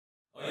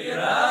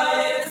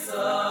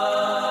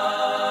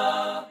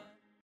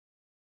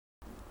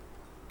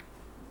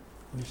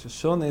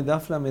וששונה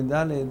דף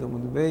למדלת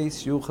עמוד בייס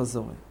שיעור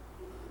חזורי.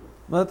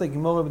 אומרת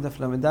הגמורה בדף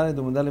למדלת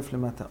עמוד א'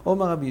 למטה.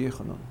 אומר רבי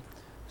יוחנן,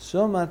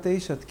 שומע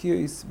 9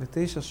 תקיעוס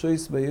ו9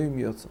 שויס ביום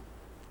יוצא.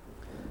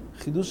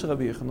 חידוש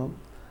רבי יוחנן,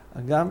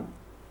 הגם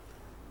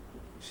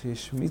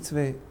שיש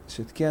מצווה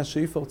שתקיע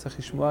השויפור צריך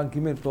לשמוע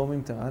ג'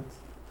 פעמים תרת,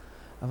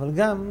 אבל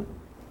גם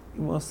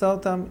אם הוא עושה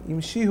אותם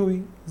עם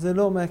שיהוי, זה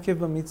לא מעכב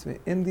במצווה.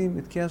 אין דין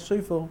בתקיע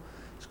השויפור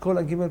שכל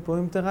הג'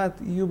 פעמים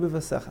תרת יהיו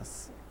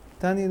בבסחס.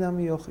 תני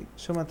נמי יוכי,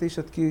 שומע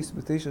 9 תקיעוס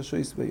ו9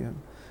 שויס ביום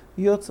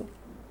יוצא.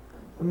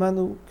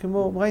 אמרנו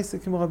כמו ברייסה,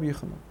 כמו רבי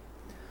יוחנן.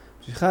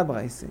 שליחה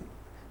ברייסה,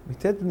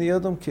 מתת בני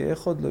אדום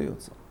כאחד לא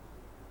יוצא.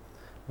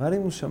 אבל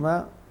אם הוא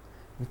שמע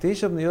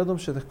מ9 בני אדום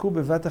שתקעו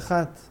בבת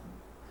אחת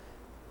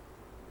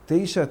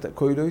 9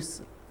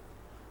 קוילויס,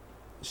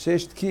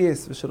 6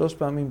 תקיעס ו3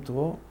 פעמים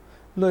תרו,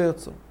 לא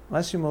יוצא.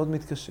 רש"י מאוד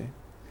מתקשה.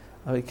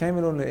 הרי קיים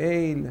אלון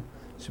לעיל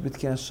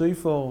שבתקיע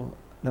השויפור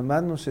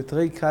למדנו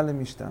שתרי קל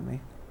למשתמע.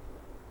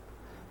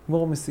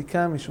 גמור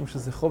מסיקה משום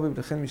שזה חובב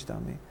לכן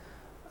משתמע.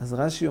 אז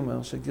רש"י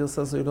אומר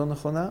שהגרסה הזו היא לא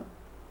נכונה,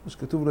 מה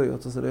שכתוב לא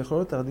יוצא, זה לא יכול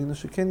להיות, הרדינו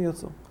שכן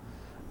יוצא.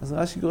 אז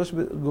רש"י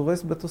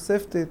גורס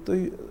בתוספת,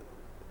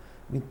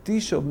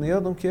 מתישו בני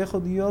אדום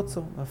כאחד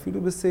יוצא,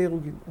 אפילו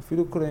בסיירוגין,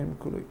 אפילו כולהם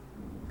כולוי.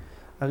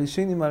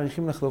 הראשונים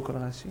מעריכים לחלוק על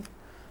רש"י.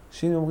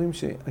 הראשונים אומרים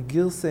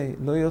שהגרסה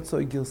לא יוצא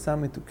היא גרסה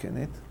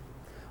מתוקנת.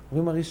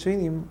 אומרים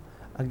הראשונים,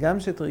 הגם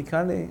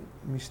שתריקה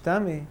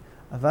למשתמע,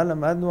 אבל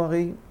למדנו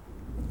הרי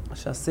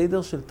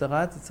שהסדר של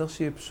תרת צריך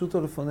שיהיה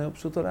פשוטו לפונהו,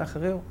 פשוטו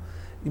לאחריהו.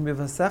 אם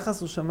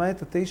בבסחס הוא שמע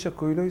את 9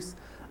 קוילויס,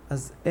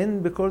 אז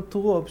אין בכל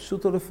תרו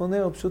פשוטו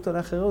לפונהו, פשוטו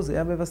לאחריהו, זה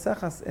היה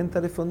בבסחס, אין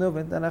תלפונהו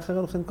ואין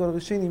תלאחריהו, לכן כל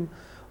הראשונים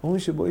אומרים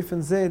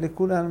שבאופן זה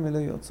לכולם מלא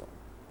יוצא.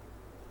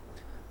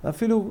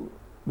 ואפילו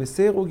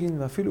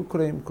בסיירוגין ואפילו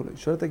כולהם כולהם.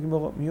 שואלת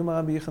הגמרא, מי אומר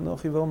רבי יוחנן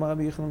אחי ואומר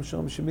רבי יוחנן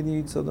משום שבן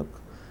יהי צדוק.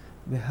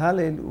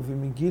 בהלל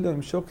ובמגילו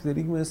עם שוק כדי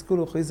לגמר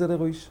אסכולו חייזר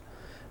לרויש.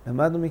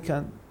 למדנו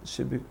מכאן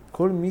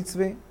שבכל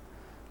מצווה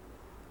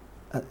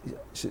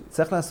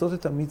שצריך לעשות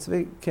את המצווה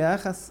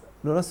כאחס,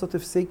 לא לעשות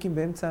הפסקים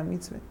באמצע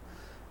המצווה.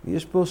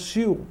 ויש פה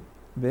שיעור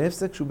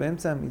בהפסק שהוא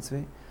באמצע המצווה,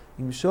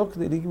 עם שוק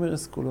כדי לגמר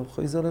אסכולו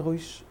חייזר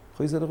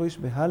לרויש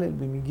בהלל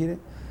במגילה,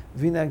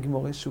 והנה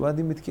הגמורה שהוא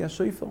עדים בתקיע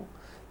שויפור.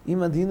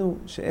 אם הדין הוא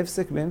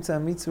שהפסק באמצע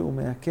המצווה הוא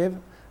מעכב,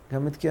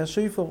 גם בתקיע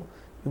שויפור,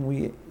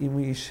 אם הוא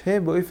ישהה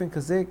באופן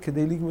כזה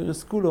כדי לגמר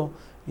אסכולו,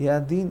 יהיה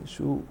הדין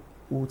שהוא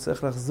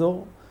צריך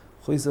לחזור,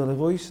 חייזר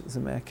לרויש, זה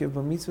מעכב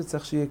במצווה,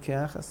 צריך שיהיה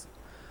כאחס.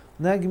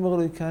 עונה הגמרא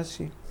לא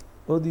יקשי,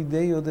 עוד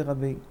ידי עוד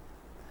רבי.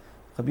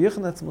 רבי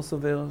יוחנן עצמו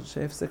סובר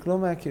שהפסק לא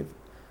מעכב.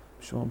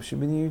 משום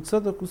שבן יהי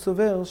צדוק הוא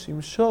סובר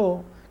שאם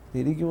שור,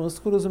 כדי לגמר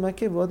אסכולו זה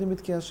מעכב, ועוד עם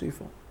בתקיע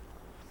שויפור.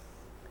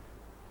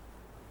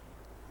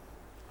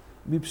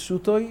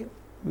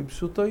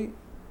 בפשוטוי,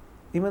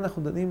 אם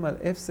אנחנו דנים על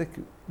הפסק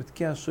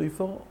בתקיע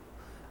השויפור,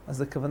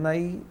 אז הכוונה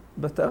היא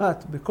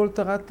בתרת. בכל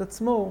תרת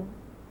עצמו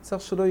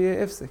צריך שלא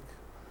יהיה הפסק.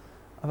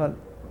 אבל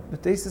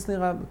בתייסס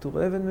נראה,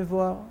 בטור אבן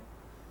מבואר,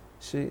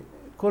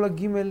 שכל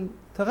הגימל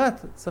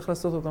תרת צריך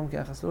לעשות אותם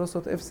כאחס, לא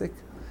לעשות הפסק,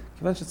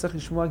 כיוון שצריך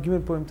לשמוע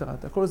גימל פה עם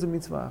תרת. הכל זה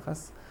מצווה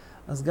אחס.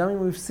 אז גם אם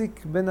הוא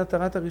הפסיק בין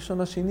התרת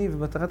הראשון לשני,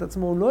 ובתרת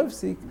עצמו הוא לא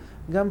הפסיק,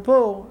 גם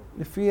פה,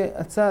 לפי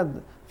הצד,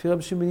 לפי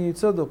רבי שמעון בן יהי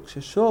צדוק,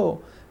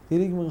 ששור,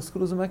 כדי לגמר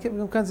אסכולו זה מעכב,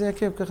 גם כאן זה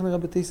יעכב, כך נראה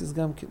בתייסס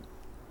גם כן.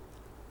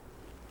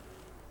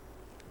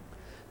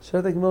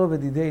 שואלת הגמרא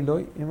ודידי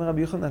אלוהי, אם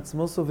רבי יוחנן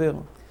עצמו סובר,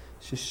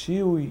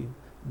 ששיעוי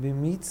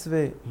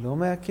במצווה לא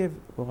מעכב,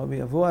 או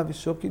רבי אבוה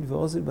ושוקית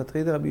ואוזל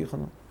בתרי דרבי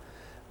יוחנן.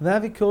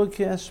 ואבי קורא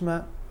קריאה שמע,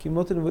 כי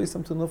מותן ובואי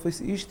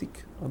סמטונופויס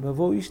אישתיק, רבי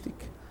אבוה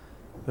אישתיק.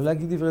 לא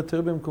להגיד דברי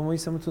תורה במקומו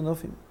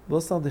סמטונופים.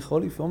 בוסר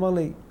דחוליף, אומר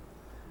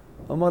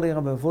לי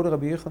רבי אבוה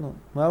לרבי יוחנן,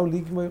 מהו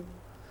לגמור?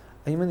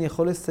 האם אני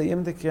יכול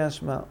לסיים את הקריאה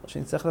שמע, או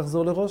שאני צריך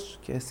לחזור לראש?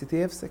 כי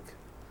עשיתי הפסק.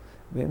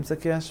 באמצע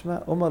קריאה שמע,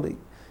 אומר לי,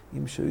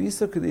 אם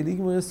שויסו כדי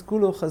לגמור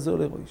אסכולו, חזור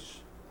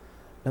לראש.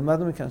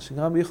 למדנו מכאן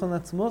שגם רבי יוחנן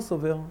עצמו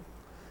סובר,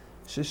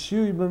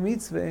 ששיעוי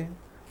במצווה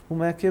הוא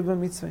מעכב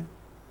במצווה.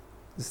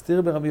 זה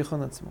סתיר ברבי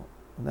יוחנן עצמו.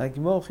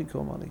 הגמרא חיכה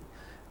אומר לי,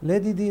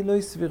 לדידי לא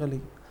הסבירה לי.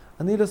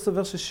 אני לא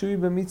סובר ששיעוי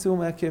במצווה הוא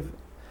מעכב.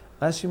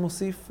 רש"י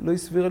מוסיף, לא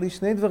הסבירה לי,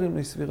 שני דברים לא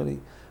הסבירה לי.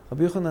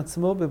 רבי יוחנן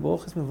עצמו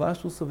בברוכס מבואר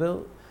שהוא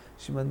סובר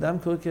שאם אדם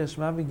קורא קריאה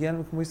שמע והגיע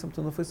למקומו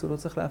סמטונופוס, הוא לא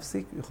צריך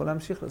להפסיק, הוא יכול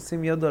להמשיך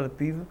לשים ידו על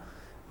פיו,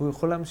 והוא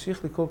יכול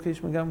להמשיך לקרוא קריאה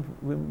שמע גם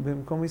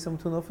במקומו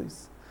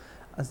סמטונופוס.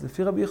 אז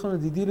לפי רבי יוחנן,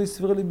 לדידי לא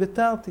הסבירה לי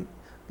בתרתי.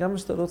 גם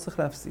שאתה לא צריך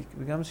להפסיק,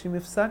 וגם שאם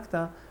הפסקת,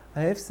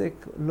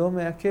 ההפסק לא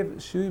מעכב,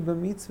 שיעוי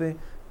במצווה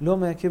לא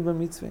מעכב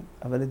במצווה.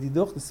 אבל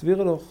לדידוך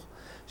תסביר לך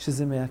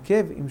שזה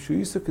מעכב, אם שהוא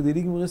ייסו כדי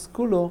לגמר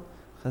אסכולו,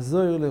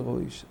 חזור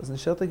לרויש. אז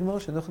נשארת הגמרא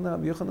שנכון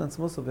רבי יוחנן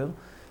עצמו סובר,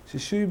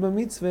 ששיעוי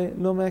במצווה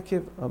לא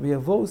מעכב. רבי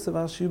אבוה הוא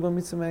סבר שיעוי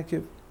במצווה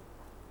מעכב.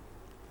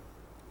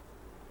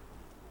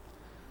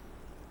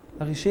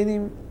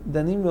 הראשונים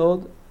דנים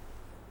מאוד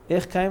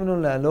איך קיים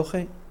לנו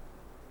להלוכה.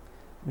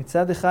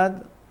 מצד אחד,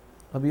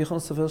 רבי יוחנן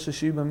סובר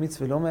ששיעוי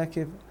במצווה לא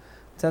מעכב.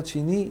 מצד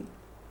שני,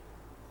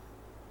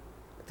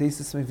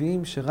 תייסס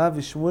מביאים שרב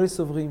ושמואל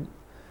סוברים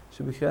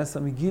שבקריאת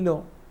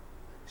המגילו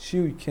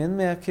שיעוי כן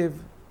מעכב,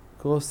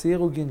 קורא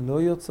סיירוגין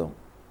לא יוצא.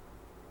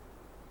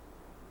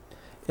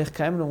 איך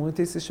קיימלון אומרים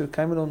תייסס של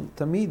קיימלון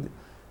תמיד,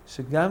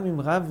 שגם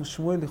אם רב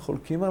ושמואל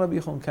חולקים על רבי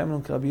יוחנן,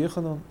 קיימלון כרבי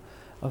יוחנן,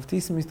 אבל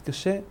תייס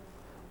מתקשה,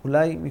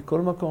 אולי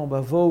מכל מקום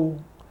בבואו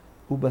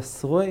הוא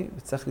בסרוי,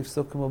 וצריך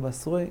לפסוק כמו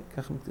בסרוי,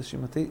 כך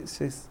מתקשים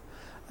התייסס.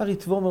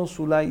 הריטבו אומר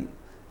שאולי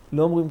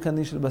לא אומרים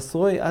כאן של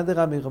בסרוי, עד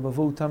הרבי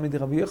רבבו תלמיד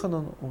רבי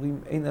יוחנן, אומרים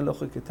אין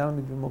הלכה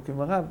כתלמיד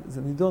במוקם הרב,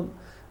 זה נידון.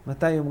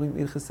 מתי אומרים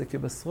הלכסה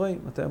כבסרוי,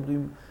 מתי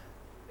אומרים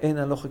אין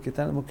הלכה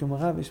כתלמיד במוקם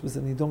הרב, יש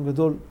בזה נידון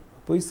גדול,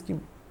 הפויסקים.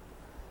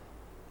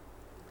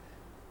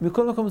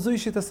 בכל מקום זו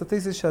אישית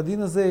הסטייסס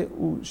שהדין הזה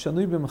הוא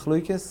שנוי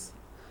במחלויקס,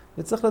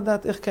 וצריך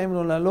לדעת איך קיים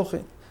לו להלוכה.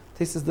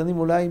 תייסס דנים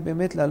אולי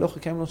באמת להלוכה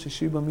קיים לו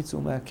ששיעי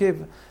במצווה הוא מעכב,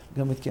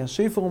 גם את קריאת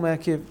שופר הוא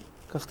מעכב,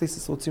 כך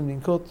תייסס רוצים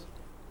לנקוט.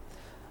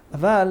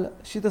 אבל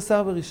שיטה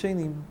שר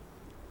בראשונים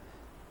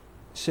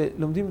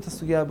שלומדים את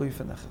הסוגיה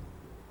באופן אחר.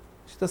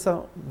 שיטה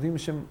שר מביאים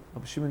בשם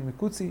רבי שמעון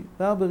מקוצי,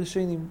 והרבה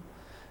ראשונים,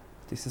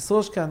 תייסס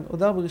ראש כאן,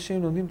 עוד הרבה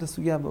ראשונים לומדים את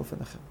הסוגיה באופן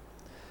אחר.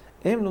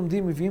 הם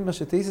לומדים, מביאים מה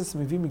שתייסס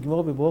מביא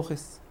מגמור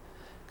בברוכס.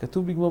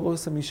 כתוב בגמור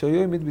בברוכס,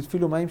 מישעיו עמד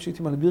בתפילו מים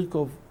שיתים על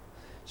בירקוב,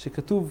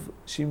 שכתוב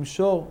שאם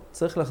שור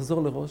צריך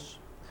לחזור לראש.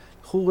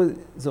 לכאורה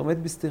זה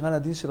עומד בסתירה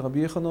לדין של רבי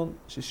יוחנן,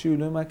 ששיעוי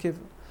לא מעכב.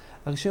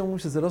 הראשונים אומרים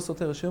שזה לא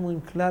סותר, הראשונים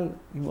אומרים כלל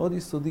מאוד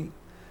יסודי.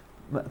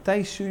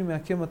 מתי שיעוי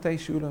מעכב, מתי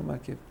שיעוי לא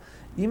מעכב.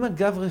 אם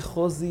הגבר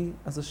חוזי,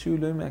 אז השיעוי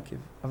לא מעכב.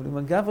 אבל אם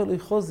הגבר לא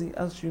חוזי,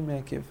 אז שיעוי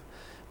מעכב.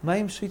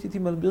 מים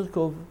שיתים על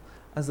בירקוב,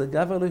 אז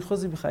הגבר לא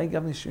חוזי, בחיי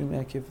גם נשיעוי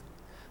מעכב.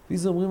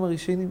 וזה אומרים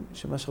הראשונים,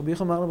 שמה שרבי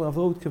יוחנן אמר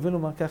לברבו, הוא התכוון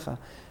לומר ככה,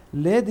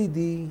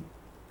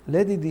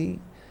 לדידי,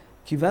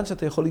 כיוון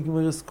שאתה יכול לגמור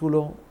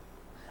כולו,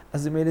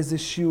 אז אם אלה זה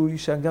שיעוי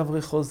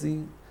שהגבר חוזי,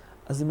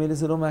 אז אם אלה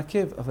זה לא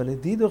מעכב, אבל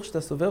לדידוך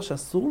שאתה סובר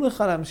שאסור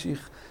לך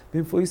להמשיך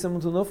במפויס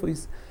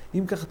המונטונופויס,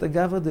 אם ככה אתה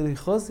גבר דלי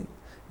חוזי,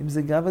 אם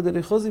זה גבר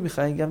דלי חוזי,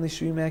 בחיי גם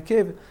נשיעוי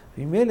מעכב,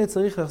 ואם אלה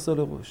צריך לחזור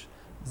לראש.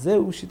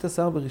 זהו שיטה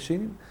שר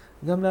בראשונים,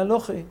 גם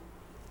להלוכה.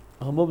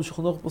 הרמב"ם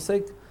בשולחן ערוך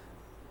פוסק,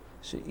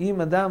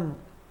 שאם אדם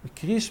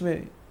מקרישמה,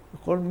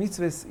 בכל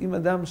מצווה, אם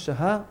אדם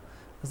שהה,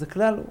 אז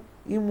הכלל הוא,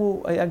 אם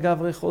הוא היה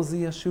גברי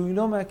חוזי, השיעוי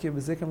לא מעכב,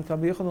 וזה כמקרא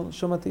ביוחנן,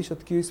 שומע תשע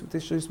תקיעוס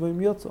ותשע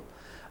יסבוים יוצא.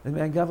 אם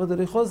היה גברי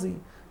דלי חוזי,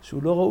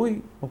 שהוא לא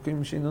ראוי, או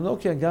כמו שאיננו,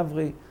 כי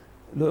הגברי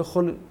לא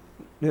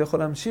יכול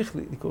להמשיך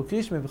לקרוא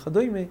קרישמה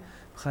וכדומה,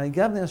 בחיי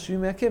גבני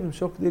השיעוי מעכב, אם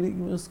שוק כדי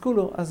לגמר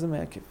סקולו, אז זה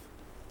מעכב.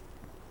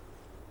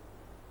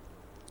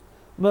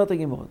 אומרת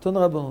הגמרא, תון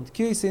רבנות,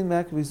 תקיעוס אין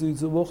מעכב וזו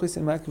יצאו, ברוכוס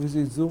אין מעכב וזו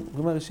יצאו,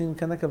 אומרים הראשונים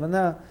כאן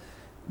הכוונה,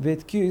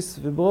 ואת קיוס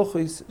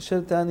וברוכוס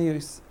של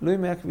תעניוס, לא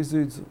ימי עקבוזו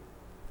יצאו.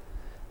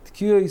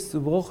 תקיוס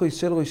וברוכוס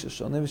של ראש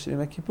השונה ושל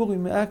ימי הכיפור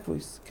ימי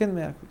עקבוס, כן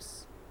מי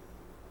עקבוס.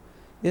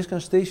 יש כאן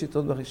שתי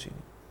שיטות בראשונים.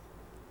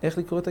 איך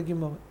לקרוא את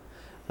הגימורה?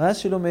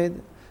 רש"י לומד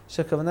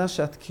שהכוונה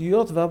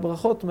שהתקיעות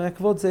והברכות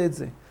מעכבות זה את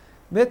זה.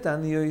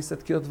 בתעניוס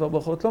התקיעות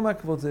והברכות לא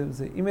מעכבות זה את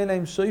זה. אם אין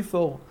להם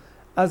שויפור,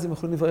 אז הם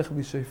יכולים לברך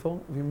בלי שויפור,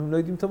 ואם הם לא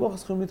יודעים את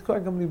הברכס, יכולים לתקוע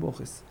גם בלי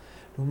ברכס.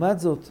 לעומת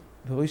זאת,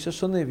 בראש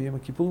השונה ויום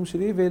הכיפורים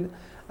של איבל,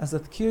 אז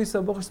התקיעוס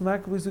הבוכס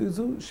מעכבוזו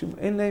יצאו, שאם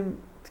אין להם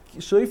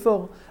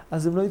שויפור,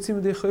 אז הם לא יוצאים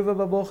ידי חויבה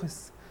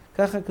בבוכס.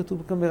 ככה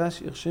כתוב כאן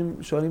ברש"י,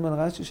 שואלים על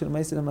רש"י של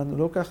מייסל למדנו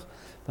לא כך,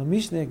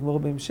 במשנה, כמו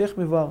בהמשך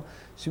מבואר,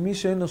 שמי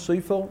שאין לו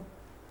שויפור,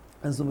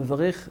 אז הוא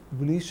מברך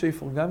בלי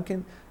שויפור גם כן,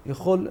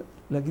 יכול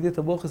להגיד את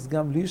הבוכס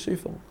גם בלי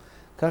שויפור.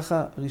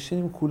 ככה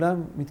ראשונים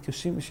כולם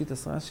מתקשים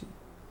בשיטת רש"י.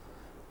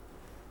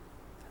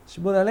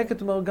 שבו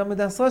להלקט אומר גם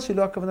בדעת רש"י,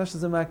 לא הכוונה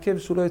שזה מעכב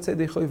שהוא לא יוצא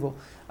ידי חויבו.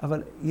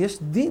 אבל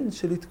יש דין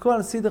של לתקוע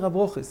על סדר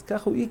הברוכס.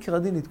 כך הוא עיקר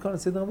הדין לתקוע על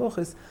סדר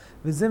הברוכס,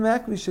 וזה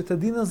מעכב שאת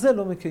הדין הזה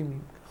לא מקיימים.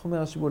 כך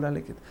אומר שבו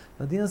להלקט.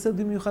 הדין הזה הוא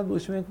דין מיוחד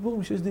ברשימי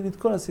הכיפורים, שיש דין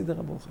לתקוע על סדר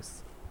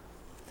הברוכס.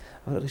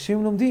 אבל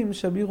הראשונים לומדים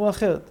שהביאור הוא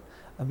אחרת.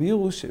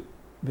 הביאור הוא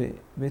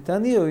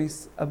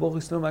שבתעניוס,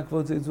 הברוכס לא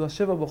מעכבות זה, זו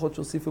 7 ברכות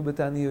שהוסיפו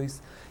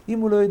בתעניוס. אם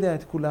הוא לא יודע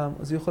את כולם,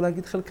 אז הוא יכול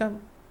להגיד חלקם.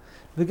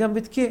 וגם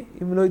בתקיע,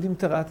 אם לא יודעים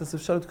תרת, אז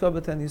אפשר לתקוע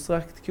בתעניוס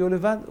רק תקיעו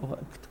לבד, או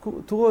רק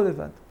תורו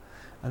לבד.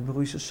 אבל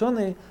בראש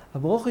השונה,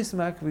 הברוכס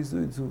מעכבוזו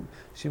יצאו,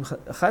 שאם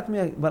אחת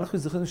מהמלאכים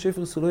זכרנו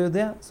שפרס הוא לא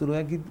יודע, אז הוא לא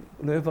יגיד,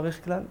 לא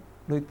יברך כלל,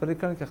 לא יתפלל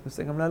כלל, כך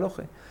נעשה גם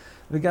להלוכה.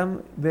 וגם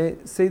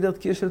בסדר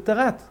תקיע של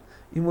תרת,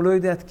 אם הוא לא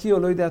יודע תקיע או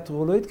לא יודע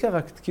תורו, לא יתקע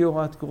רק תקיע או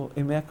רק תורו,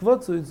 הם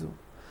מעכבות זו יצאו.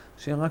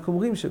 שהם רק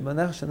אומרים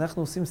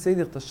שאנחנו עושים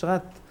סדר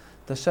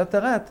תשת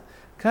תרת,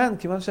 כאן,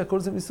 כיוון שהכל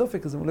זה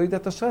מסופק, אז אם הוא לא ידע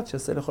תשרת,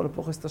 שיעשה לכל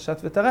הפוכס תשת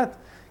ותרת,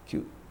 כי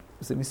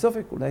זה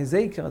מסופק, אולי זה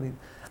עיקר הדין.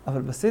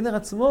 אבל בסדר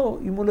עצמו,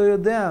 אם הוא לא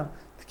יודע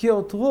תקיע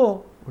או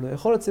תרו, הוא לא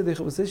יכול לצאת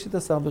דרך, וזה שיטה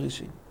שר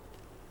בראשי.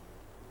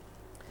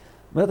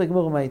 אומרת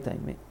הגמרא מה הייתה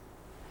אימי?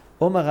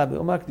 אומר רבי,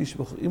 אומר הקדיש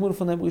בוחר, אם הוא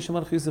לפני בראשי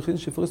מלכי זכוין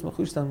שפורס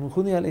מלכי שתן,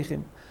 מלכוני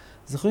עליכם.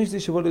 זכוין שלי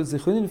שבוא להיות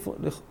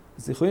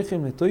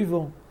זכוינכם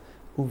לטויבו,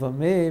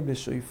 ובמה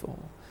בשויפור.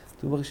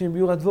 כתוב בראשי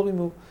ביור הדבורים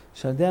הוא,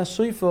 שעל ידי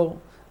השויפור,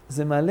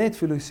 זה מעלה את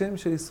תפילותיהם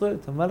של ישראל,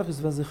 את המלכוס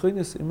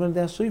והזכוינוס, אם לא על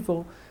ידי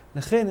השויפור,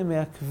 לכן הם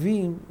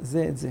מעכבים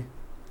זה את זה.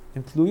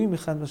 הם תלויים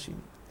אחד בשני.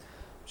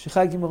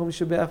 שחי גימור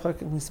משבח אחר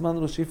כך מסמן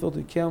לו שיפור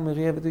תויקיה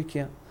ומריע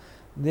ותויקיה.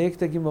 דייק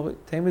את הגימור,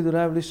 תעמד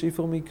אולי אבל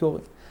לשיפור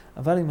מיקורי.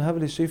 אבל אם הב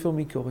לשיפור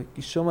מיקורי,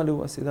 כי שום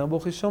עלו, הסדר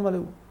בוכי שום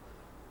עלו.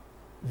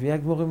 ויה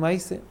גמורי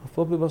מייסה,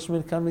 רפוא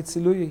בברשמל כאן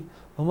מצילוי,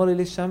 אומר לי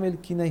לשמל,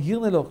 כי נהיר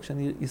נלוך,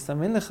 כשאני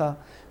אסמן לך,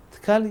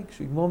 תקע לי,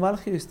 כשהוא יגמור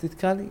מלכי,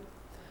 תתקע לי.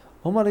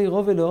 אומר לי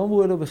רוב אלו,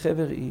 אמרו אלו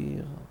בחבר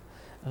עיר.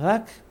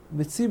 רק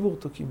בציבור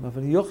תוקים,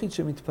 אבל יוחיד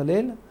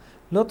שמתפלל,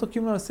 לא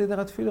תוקים לו על סדר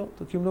התפילו,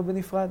 תוקים לו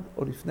בנפרד,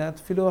 או לפני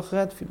התפילו או אחרי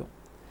התפילו.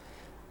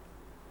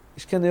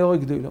 יש כאן אור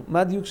גדול. מה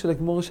הדיוק של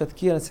הגמור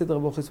שהתקיע על סדר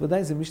הבוכס?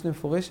 ודאי, זה משנה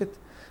מפורשת,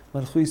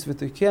 מלכו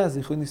יסוותויקיה,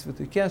 זיכוי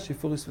יסוותויקיה,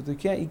 שיפור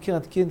יסוותויקיה, עיקר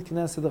התקיע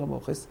נתקנה על סדר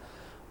הבוכס.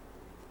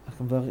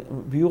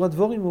 ביור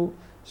הדבורים הוא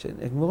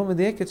שהגמור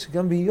מדייקת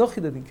שגם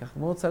ביוחיד הדין כך.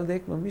 הגמור רוצה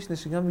לדייק במשנה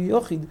שגם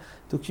ביוחיד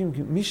תוקים,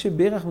 מי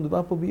שברך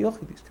מדובר פה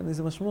ביוחיד, יש כאן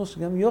איזה משמעות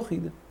שגם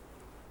יוחיד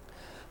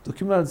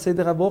תוקים לו על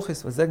סדר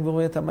הבוכס, וזה הגמור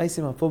רואה את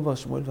המייסים פה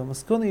בשמואל,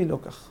 והמסקונה היא לא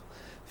כך.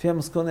 לפי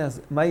המסקונה,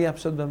 אז מה יהיה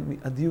הפשט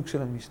בדיוק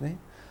של המשנה?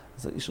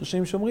 אז יש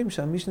ראשים שאומרים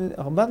שהמשנה,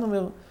 הרמב"ן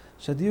אומר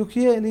שהדיוק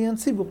יהיה לעניין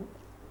ציבור.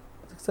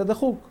 זה קצת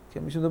דחוק, כי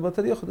המשנה מדברת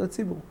על יוחיד על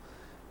ציבור.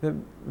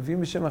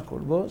 ומביאים בשם הכל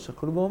בו,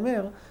 שהכל בו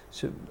אומר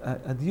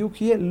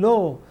שהדיוק יהיה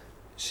לא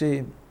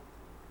שאם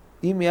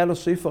היה לו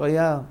שויפר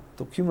היה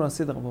תוקים לו על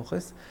סדר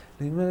הבוכס,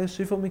 ואם היה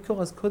שויפר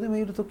מקור, אז קודם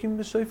היו לו תוקים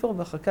לשויפר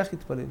ואחר כך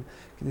יתפלל.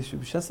 כדי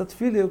שבשעת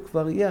התפילה הוא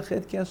כבר יהיה אחרי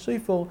תקיע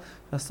השויפר,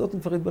 והסוטן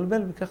כבר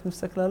יתבלבל, וכך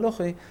נפסק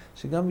להלוכה,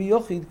 שגם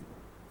ביוחיד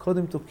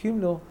קודם תוקים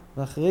לו,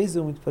 ואחרי זה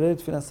הוא מתפלל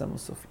לתפילה סמו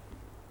סופי.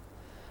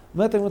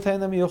 אומרת הגמרא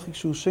תניא מיוחיד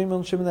כשהוא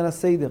שמן על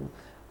הסדר,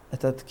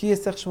 אתה תקיע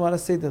צריך שמו על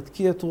הסדר,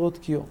 תקיע תורו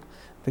תקיעו.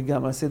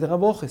 וגם על סדר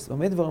הבוכס.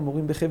 במה דבר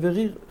אמורים בחבר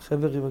עיר?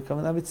 חבר עיר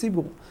הכוונה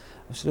בציבור.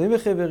 אבל שלא יהיה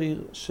בחבר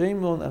עיר,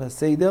 שמעון על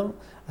הסדר,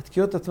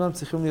 התקיעות עצמם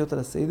צריכים להיות על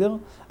הסדר,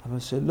 אבל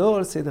שלא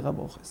על סדר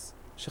הבוכס.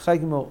 שחי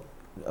גמור,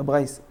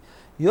 הברייס.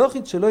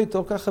 יוחיד שלא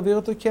איתו כך חבר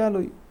אותו תקיע לו.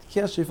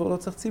 תקיע שיפור לא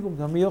צריך ציבור,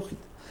 גם מיוחיד.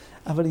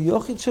 אבל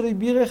יוחיד שלא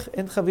יבירך,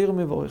 אין חבר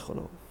מבורך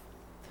עליו.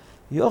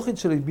 יוחיד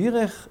שלא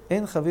יבירך,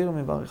 אין חבר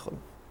מברך עליו.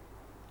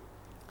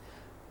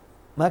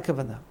 מה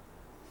הכוונה?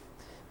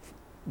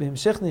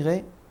 בהמשך נראה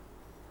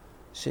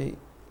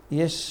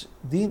שיש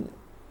דין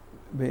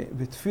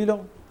בתפילו,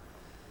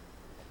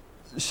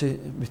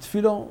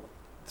 שבתפילו,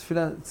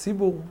 תפילה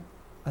ציבור,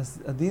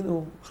 אז הדין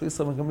הוא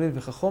חליס רבי גמליאל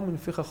וחכומים,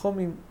 לפי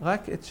חכומים,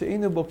 רק את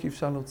שאינו בוקי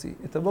אפשר להוציא,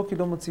 את הבוקי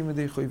לא מוציאים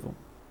ידי חויבו.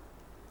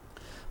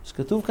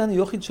 שכתוב כאן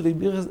יוחיד של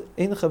איביר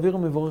אין חבר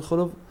ומבורך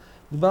עליו,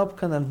 מדובר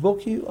כאן על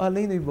בוקי או על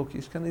אינו בוקי,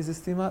 יש כאן איזה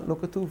סתימה, לא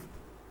כתוב.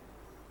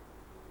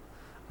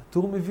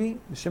 הטור מביא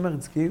בשם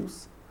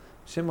הרצקיוס,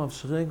 בשם הרב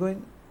שרי גוין,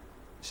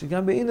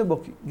 שגם באינו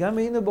בוקי, גם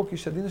באינו בוקי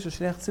שהדין של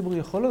שליח ציבור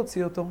יכול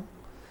להוציא אותו,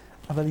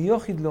 אבל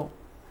יוחיד לא.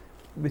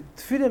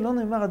 בתפילה לא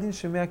נאמר הדין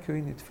שמאה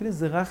כהני, תפילה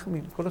זה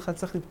רחמים, כל אחד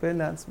צריך להתפעל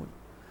לעצמו.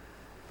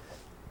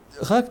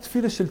 רק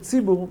תפילה של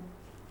ציבור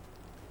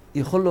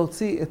יכול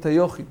להוציא את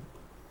היוחיד,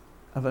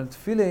 אבל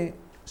תפילה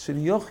של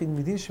יוחיד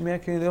מדין שמאה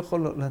כהני לא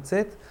יכול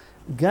לצאת,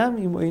 גם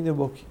אם הוא אינו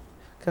בוקי.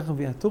 ככה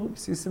מביא הטור,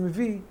 בסיס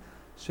מביא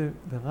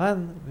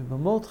שברן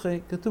ובמורדכי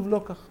כתוב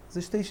לא כך,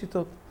 זה שתי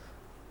שיטות.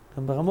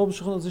 גם ברמור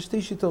בשכונות זה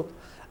שתי שיטות.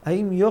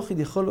 האם יוחיד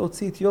יכול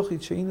להוציא את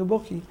יוחיד שאינו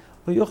בוקי,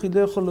 או יוחיד לא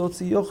יכול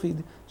להוציא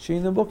יוחיד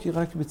שאינו בוקי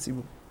רק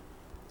בציבור.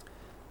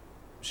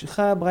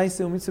 ממשיכה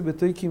ברייסה ומצווה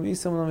בתויקים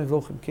איסר מנה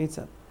מבורכים.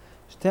 כיצד?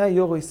 שתי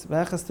היורס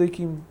באחס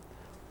תויקים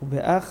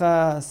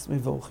ובאחס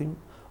מבורכים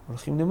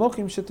הולכים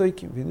למוקים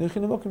שתויקים, ואינם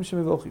הולכים למוקים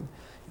שמבורכים.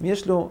 אם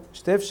יש לו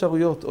שתי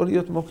אפשרויות, או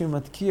להיות מוקים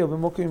מתקיע, או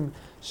במוקים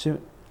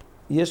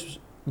שיש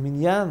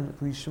מניין,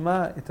 הוא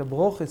ישמע את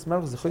הברוכס,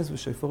 מלך זכויס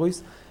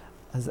ושופרויס,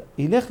 אז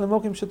ילך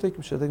למוקים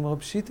שתויקים, שאתה גמר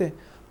פשיטה,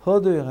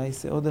 הודו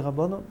ירייסה, הודו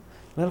רבונון,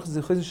 מלך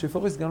זכויס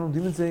ושופרויס, גם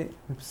לומדים את זה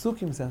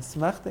בפסוקים, זה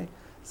אסמכתה,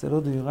 זה לא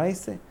דו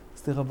ירייסה,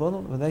 זה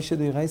רבונון, ודאי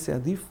שדו ירייסה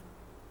עדיף.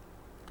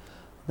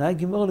 דאי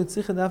גמור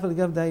לצריך את דאף על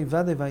גב דאי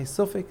ודאי ואי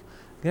סופק,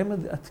 גם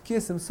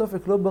התקיס הם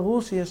סופק, לא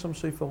ברור שיש שם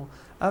שופר,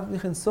 אף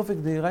לכן סופק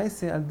דו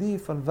ירייסה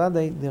עדיף על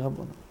ודאי די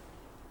רבונון.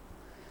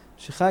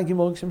 שחי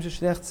גמור כשם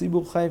ששליח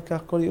ציבור חייב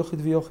כך כל יוחיד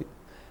ויוחיד.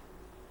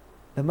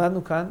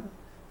 למדנו כאן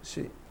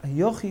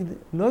שהיוחיד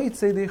לא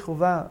יצא ידי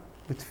חובה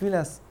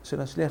בתפילה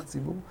של השליח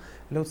ציבור,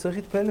 אלא הוא צריך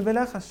להתפעל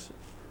בלחש.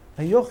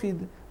 היוחיד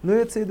לא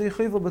יצא ידי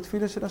חובה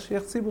בתפילה של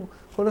השליח ציבור,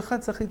 כל אחד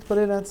צריך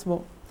להתפלל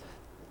לעצמו.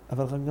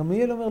 אבל רבי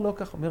גמליאל אומר לא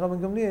כך, אומר רבי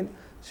גמליאל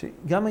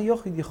שגם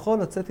היוחיד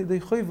יכול לצאת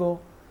ידי חובה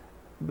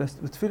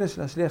בתפילה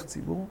של השליח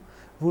ציבור,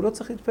 והוא לא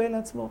צריך להתפעל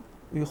לעצמו.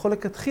 הוא יכול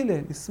לכתחילה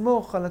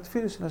לסמוך על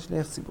התפילה של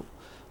השליח ציבור.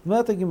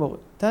 אומרת הגמרא,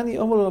 תני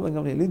אומר לו רבי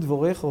גמליאל,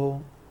 לדבורך או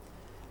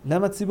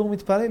למה ציבור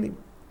מתפללים?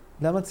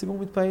 למה ציבור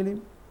מתפללים?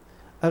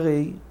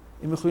 הרי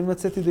הם יכולים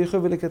לצאת ידי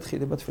חובה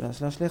לכתחילה בתפילה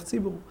של השליח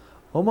ציבור.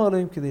 אומר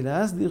להם, כדי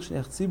להסדיר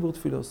שליח ציבור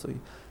תפילה עשוי.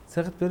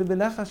 צריך להתפלל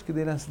בלחש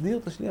כדי להסדיר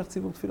את השליח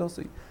ציבור תפילה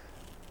עשוי.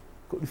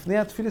 לפני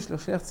התפילה של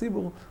השליח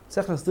ציבור,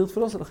 צריך להסדיר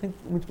תפילה עשוי, לכן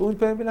הוא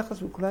מתפלל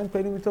בלחש וכולם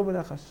מתפללים איתו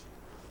בלחש.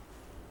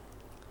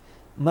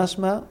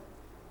 משמע,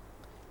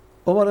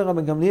 אומר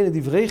לרבי גמליאל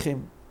לדבריכם,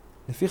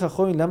 לפי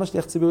חכמים, למה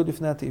שליח ציבור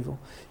לפני הטבעו?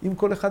 אם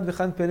כל אחד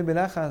ואחד מתפלל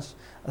בלחש,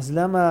 אז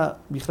למה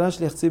בכלל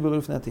שליח ציבור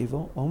לפני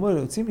הטבעו? אומר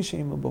לו, יוצאים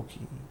משעים בבוקי.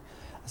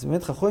 אז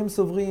באמת חכמים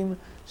סוברים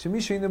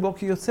שמי שאינו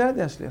בוקי יוצא על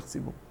ידי השליח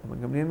ציבור. אבל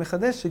גמליאל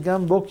מחדש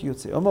שגם בוקי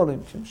יוצא. אומר להם,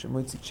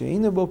 שמויצי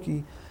כשאינו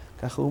בוקי,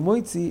 ככה הוא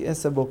מויצי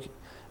עשה בוקי.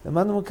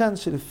 למדנו כאן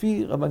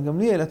שלפי רבן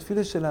גמליאל,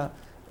 התפילה של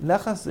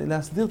הלחס זה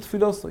להסדיר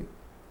תפילוסוי.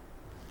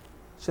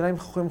 שאלה אם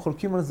חכמים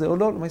חולקים על זה או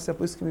לא, למעשה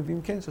הפוסקים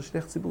מביאים כן,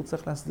 שהשליח ציבור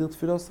צריך להסדיר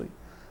תפילוסוי.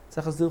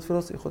 צריך להסדיר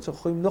תפילוסוי. יכול להיות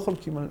שהחכמים לא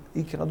חולקים על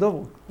עיקר הדובר,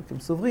 רק הם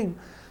סוברים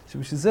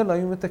שבשביל זה לא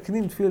היו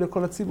מתקנים תפילה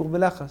לכל הציבור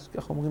בלחש,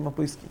 כך אומרים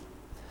הפוסקים.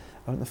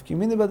 אבל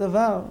נפקימיני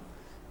בדבר,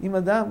 אם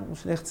אדם הוא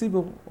שליח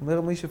ציבור,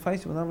 אומר מי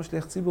שפייש, אדם הוא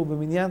שליח ציבור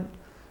במניין,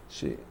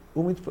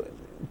 שהוא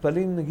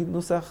מתפלל נגיד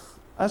נוסח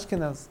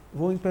אשכנז,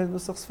 והוא מתפלל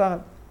נוסח ספרד.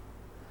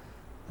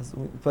 אז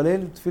הוא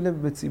מתפלל תפילה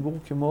בציבור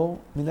כמו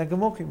מנהג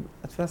המוקים,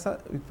 הוא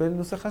מתפלל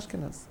נוסח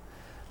אשכנז.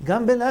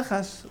 גם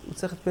בלחש הוא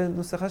צריך להתפלל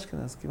נוסח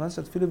אשכנז, כיוון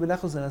שהתפילה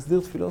בלחש זה להסדיר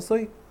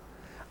תפילוסוי,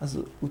 אז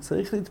הוא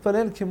צריך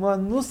להתפלל כמו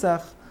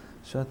הנוסח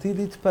שעתיד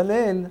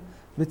להתפלל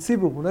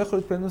בציבור. הוא לא יכול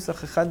להתפלל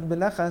נוסח אחד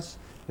בלחש,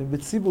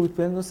 ובציבור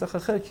להתפלל נוסח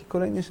אחר, כי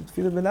כל העניין של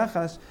תפילה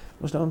בלחש,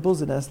 כמו שלמד פה,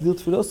 זה להסדיר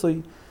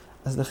תפילוסוי,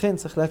 אז לכן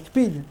צריך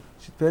להקפיד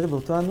שתתפלל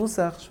באותו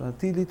הנוסח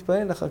שעתיד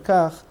להתפלל אחר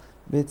כך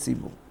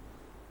בציבור.